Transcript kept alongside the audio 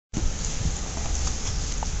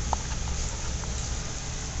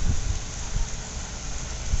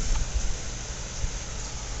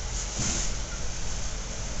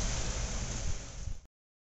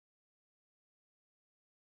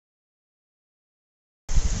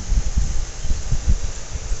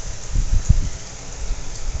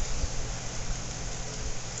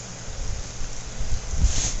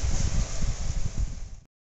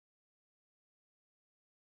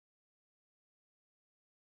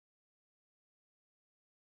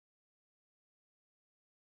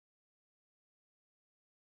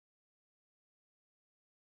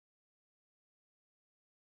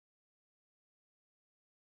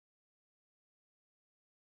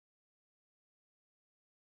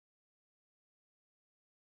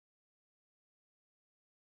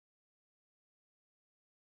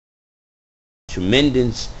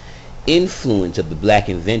tremendous influence of the black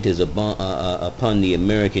inventors upon the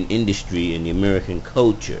American industry and the American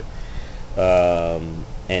culture,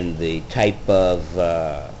 and the type of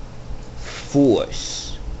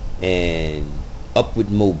force and upward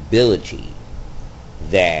mobility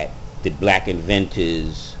that the black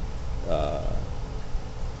inventors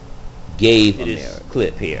gave this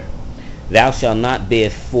clip here. Thou shalt not bear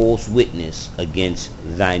false witness against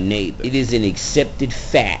thy neighbor. It is an accepted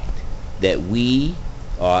fact that we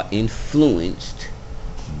are influenced,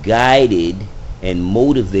 guided, and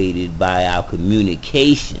motivated by our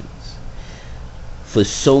communications. For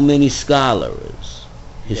so many scholars,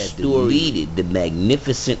 historians, the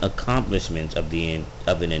magnificent accomplishments of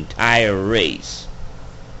an entire race,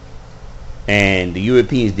 and the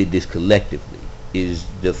Europeans did this collectively, is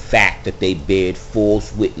the fact that they bared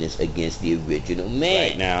false witness against the original man.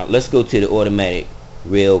 Right, now, let's go to the automatic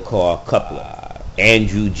rail car coupler.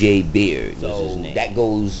 Andrew J. Beard was his name. That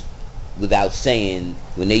goes without saying.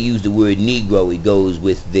 When they use the word Negro, it goes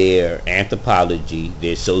with their anthropology,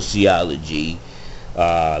 their sociology,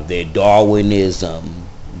 their Darwinism,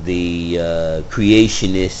 the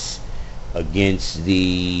creationists against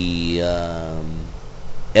the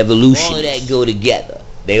evolutionists. All of that go together.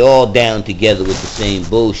 They all down together with the same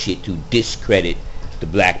bullshit to discredit the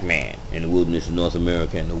black man in the wilderness of North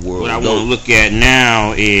America and the world. What I want to look at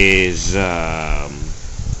now is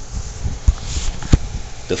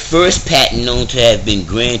the first patent known to have been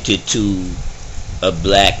granted to a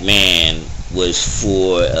black man was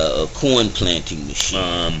for a corn planting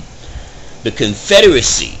machine. The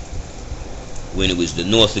Confederacy, when it was the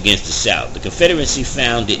North against the South, the Confederacy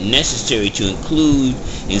found it necessary to include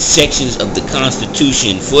in sections of the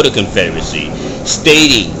Constitution for the Confederacy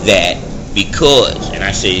stating that because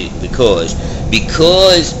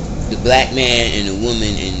the black man and the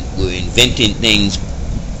woman were inventing things,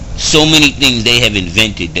 so many things they have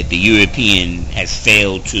invented that the European has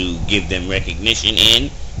failed to give them recognition in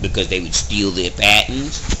because they would steal their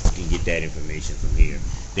patents. You can get that information from here.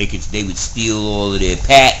 They would steal all of their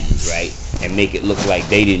patents, right, and make it look like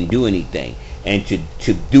they didn't do anything. And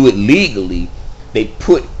to do it legally, they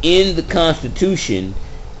put in the Constitution,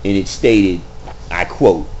 and it stated, I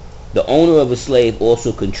quote, "The owner of a slave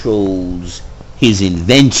also controls his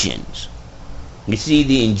inventions." You see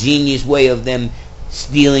the ingenious way of them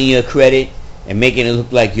stealing your credit and making it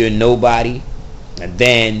look like you're nobody, and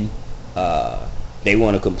then they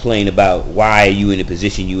want to complain about why are you in the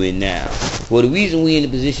position you're in now. Well, the reason we're in the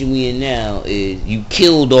position we're in now is you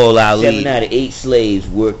killed all our leaders. 7 out of 8 slaves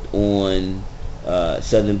worked on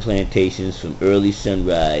southern plantations from early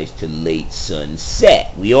sunrise to late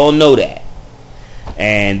sunset. We all know that.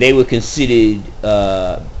 And they were considered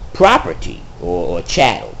property or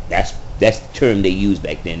chattel. That's the term they used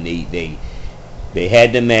back then. They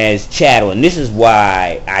had them as chattel, and this is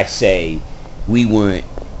why I say we weren't,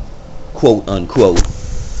 quote unquote,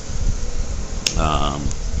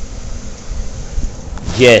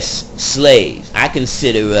 just slaves. I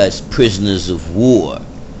consider us prisoners of war,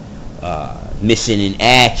 missing in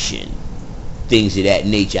action, things of that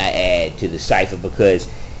nature. I add to the cipher because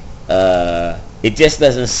it just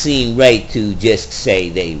doesn't seem right to just say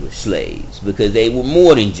they were slaves, because they were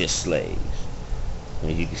more than just slaves.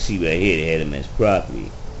 As you can see right here, they had them as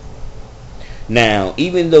property. Now,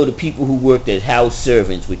 even though the people who worked as house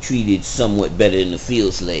servants were treated somewhat better than the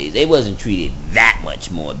field slaves, they wasn't treated that much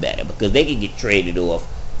more better because they could get traded off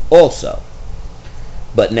also.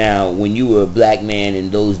 But now, when you were a black man in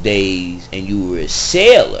those days and you were a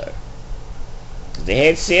sailor, they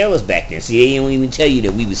had sailors back then. See, they don't even tell you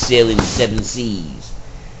that we were sailing the 7 seas.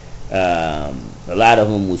 A lot of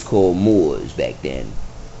them was called Moors back then.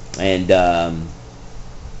 And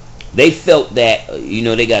they felt that,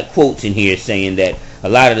 they got quotes in here saying that a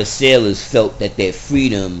lot of the sailors felt that their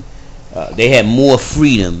freedom, they had more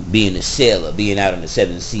freedom being a sailor, being out on the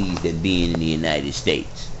 7 seas, than being in the United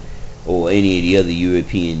States or any of the other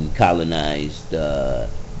European colonized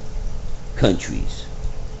countries.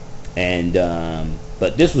 And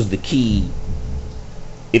but this was the key.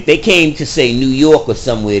 If they came to, say, New York or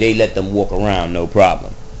somewhere, they let them walk around, no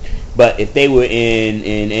problem. But if they were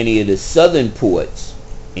in any of the southern ports,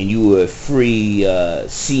 and you were a free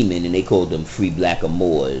seaman, and they called them free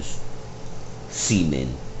blackamoors,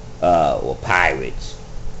 seamen, or pirates,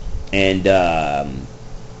 and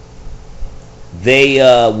they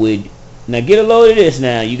would, now get a load of this.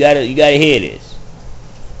 Now you gotta hear this.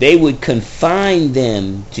 They would confine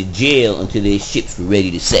them to jail until their ships were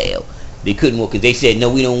ready to sail. They couldn't walk because they said, no,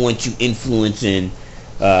 we don't want you influencing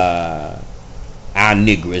our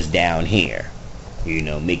niggers down here,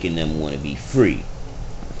 making them want to be free.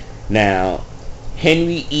 Now,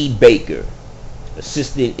 Henry E. Baker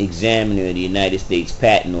assistant examiner of the United States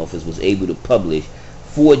Patent Office, was able to publish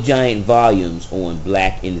 4 giant volumes on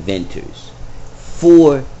black inventors.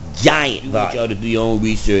 4 giant volumes. I want y'all to do your own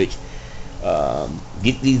research.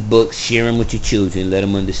 Get these books, share them with your children, let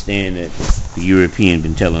them understand that the Europeans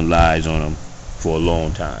been telling lies on them for a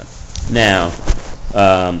long time. Now,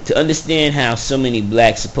 to understand how so many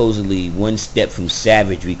blacks, supposedly one step from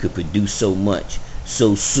savagery, could produce so much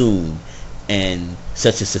so soon and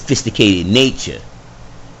such a sophisticated nature,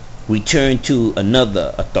 we turn to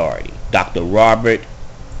another authority, Dr. Robert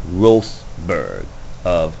Rothberg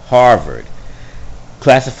of Harvard.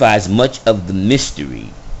 Classifies much of the mystery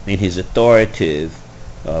in his authoritative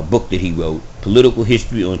book that he wrote, Political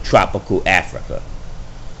History on Tropical Africa.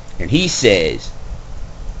 And he says,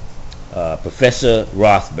 Professor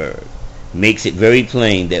Rothberg makes it very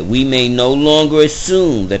plain that we may no longer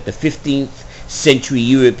assume that the 15th century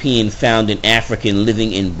European found an African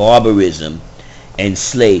living in barbarism and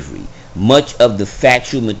slavery. Much of the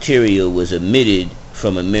factual material was omitted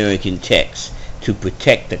from American texts to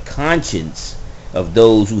protect the conscience of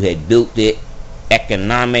those who had built their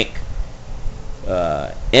economic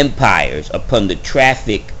empires upon the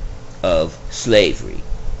traffic of slavery.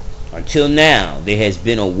 Until now, there has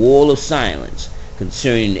been a wall of silence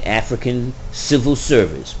concerning the African civil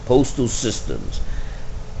service, postal systems,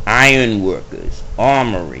 iron workers,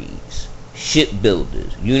 armories,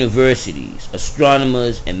 shipbuilders, universities,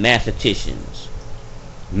 astronomers, and mathematicians,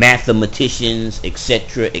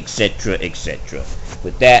 etc., etc., etc.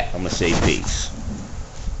 With that, I'm going to say peace.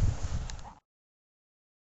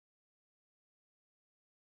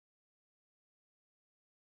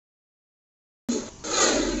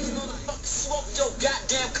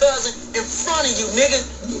 In front of you, nigga.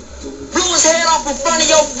 Blew his head off in front of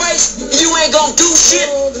your face, and you ain't gonna do shit.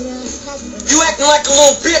 You acting like a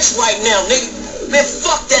little bitch right now, nigga. Man,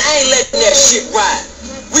 fuck that. I ain't letting that shit ride.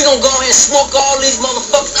 We gonna go ahead and smoke all these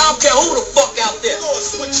motherfuckers. I don't care who the fuck out there. We're gonna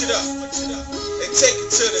switch it up and take it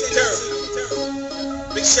to the dirt.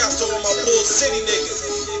 Big shouts to all my Bull City niggas.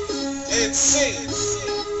 NC.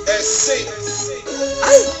 SC.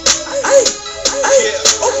 Yeah.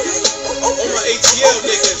 All my ATL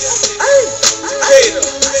niggas. Decatur.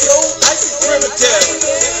 Primitive.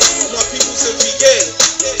 All my peoples in PA.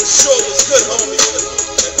 The show was good, homie.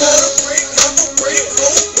 Quarter brick, half a brick,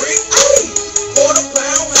 whole brick, ayy. Quarter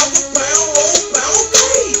pound, half a pound, whole pound,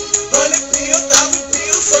 ayy. 100 pills, 1,000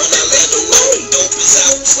 pills, from that little way. Dope is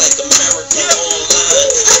out like America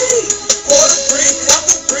online. Ayy. Quarter brick, half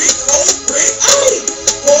a brick, whole brick, ayy.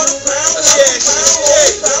 Quarter pound, half a pound,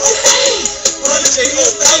 whole pound, ayy. 100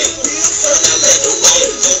 pills, 1,000 pills.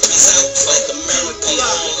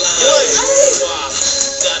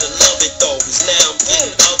 Gotta love it though, cause now I'm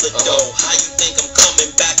getting other dough. How you think I'm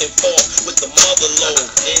coming back and forth with the mother load?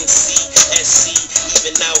 NC, SC,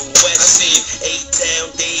 even out in West End,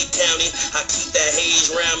 A-Town, Dade County, I keep that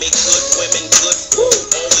haze around me. Good women, good food,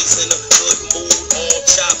 always in a good mood. All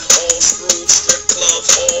chop, all screwed, strip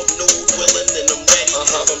clubs, all nude, willing and I'm ready.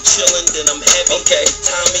 If I'm chilling, then I'm heavy. Okay.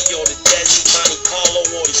 Tommy or the Desi, Monte Carlo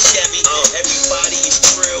or the Chevy. Everybody is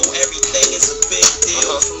trill, everything is a big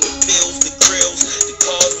deal. From the bills, the grills, the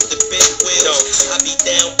cars with the big wheels. I be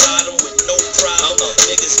down bottom with no problem.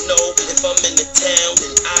 Niggas know if I'm in the town,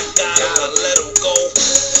 then I got 'em. I let 'em go.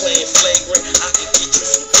 Playing flagrant, I can get you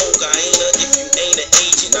some cocaine if you ain't an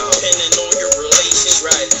agent. Depending on your relations,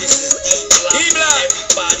 right? This is D-Block.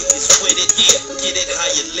 Everybody is with it, yeah. Get it how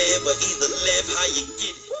you live, or either live how you get.